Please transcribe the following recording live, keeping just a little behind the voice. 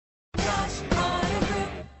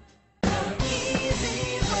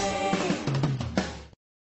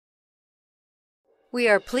We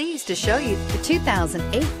are pleased to show you the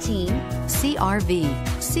 2018 CR-V.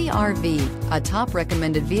 CR-V, a top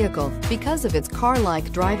recommended vehicle because of its car-like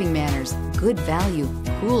driving manners, good value,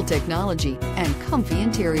 cool technology, and comfy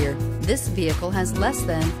interior. This vehicle has less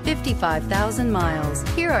than 55,000 miles.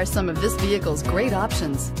 Here are some of this vehicle's great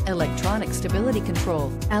options: electronic stability control,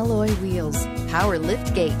 alloy wheels, power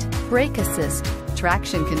lift gate, brake assist,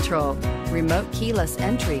 traction control, remote keyless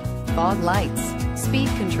entry, fog lights, speed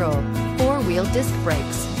control, four-wheel disc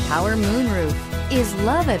brakes, power moonroof. Is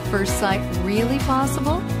love at first sight really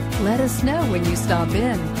possible? Let us know when you stop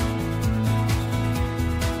in.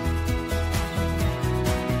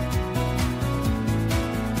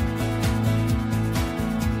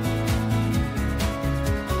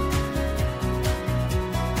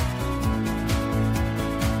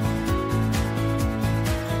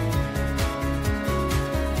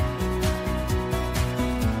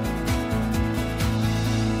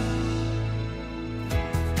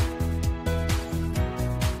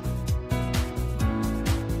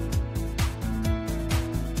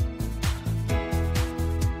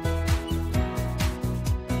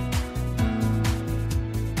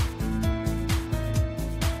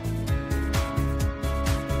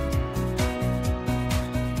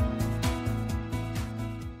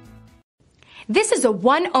 This is a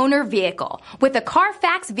one-owner vehicle with a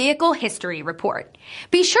Carfax Vehicle History Report.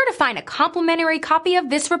 Be sure to find a complimentary copy of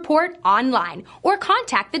this report online or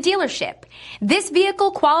contact the dealership. This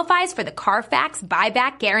vehicle qualifies for the Carfax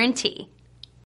Buyback Guarantee.